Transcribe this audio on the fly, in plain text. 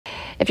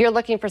If you're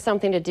looking for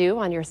something to do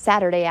on your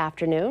Saturday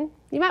afternoon,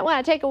 you might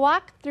want to take a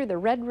walk through the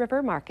Red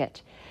River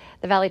Market.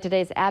 The Valley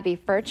Today's Abby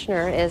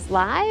Furchner is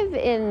live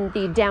in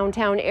the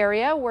downtown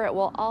area where it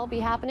will all be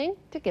happening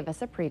to give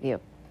us a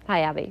preview.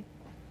 Hi, Abby.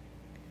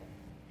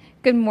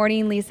 Good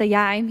morning, Lisa.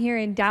 Yeah, I'm here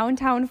in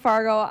downtown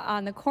Fargo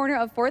on the corner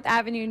of 4th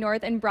Avenue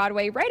North and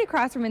Broadway, right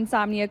across from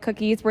Insomnia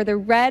Cookies, where the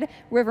Red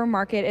River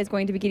Market is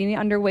going to be getting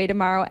underway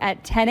tomorrow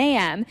at 10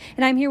 a.m.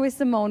 And I'm here with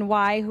Simone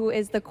Y, who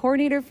is the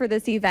coordinator for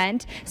this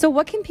event. So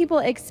what can people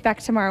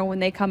expect tomorrow when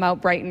they come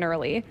out bright and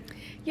early?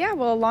 Yeah,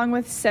 well, along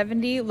with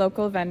 70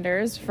 local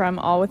vendors from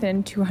all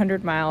within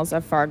 200 miles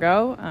of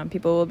Fargo,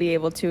 people will be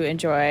able to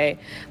enjoy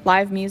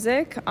live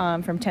music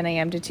from 10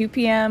 a.m. to 2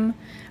 p.m.,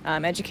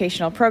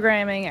 educational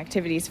programming,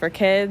 activities for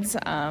kids,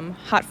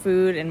 hot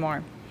food, and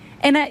more.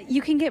 And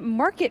you can get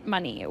market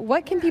money.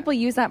 What can people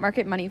use that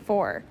market money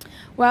for?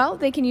 Well,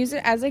 they can use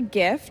it as a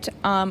gift,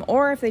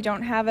 or if they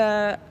don't have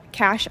a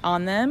cash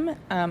on them,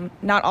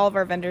 not all of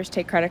our vendors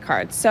take credit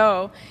cards,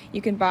 so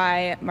you can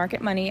buy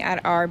market money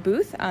at our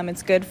booth.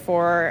 It's good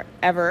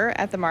forever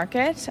at the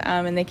market,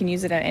 and they can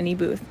use it at any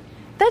booth.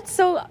 That's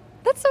so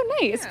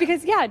nice,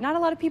 because not a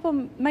lot of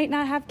people might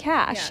not have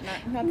cash. Yeah,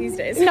 not these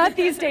days. Not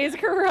these days,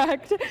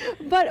 correct.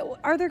 But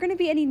are there going to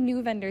be any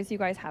new vendors you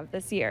guys have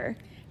this year?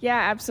 Yeah,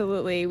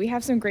 absolutely. We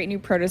have some great new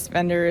produce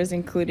vendors,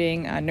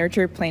 including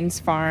Nurture Plains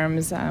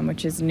Farms,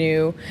 which is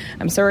new.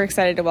 So we're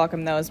excited to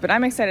welcome those. But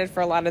I'm excited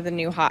for a lot of the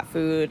new hot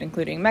food,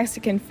 including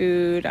Mexican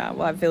food.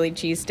 We'll have Philly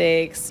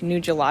cheesesteaks,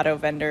 new gelato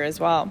vendor as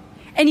well.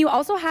 And you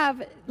also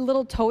have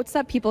little totes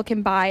that people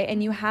can buy,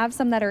 and you have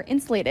some that are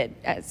insulated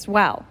as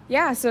well.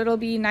 Yeah, so it'll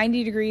be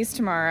 90 degrees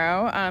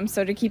tomorrow.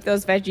 So to keep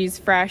those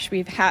veggies fresh,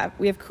 we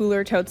have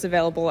cooler totes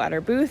available at our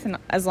booth, and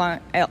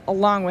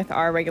along with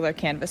our regular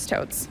canvas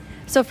totes.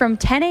 So from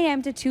 10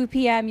 a.m. to 2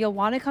 p.m., you'll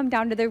want to come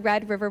down to the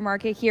Red River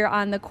Market here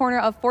on the corner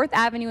of 4th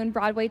Avenue and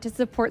Broadway to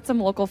support some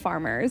local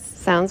farmers.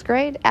 Sounds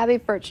great. Abby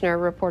Furchner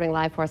reporting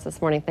live for us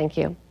this morning. Thank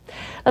you.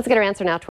 Let's get our answer now.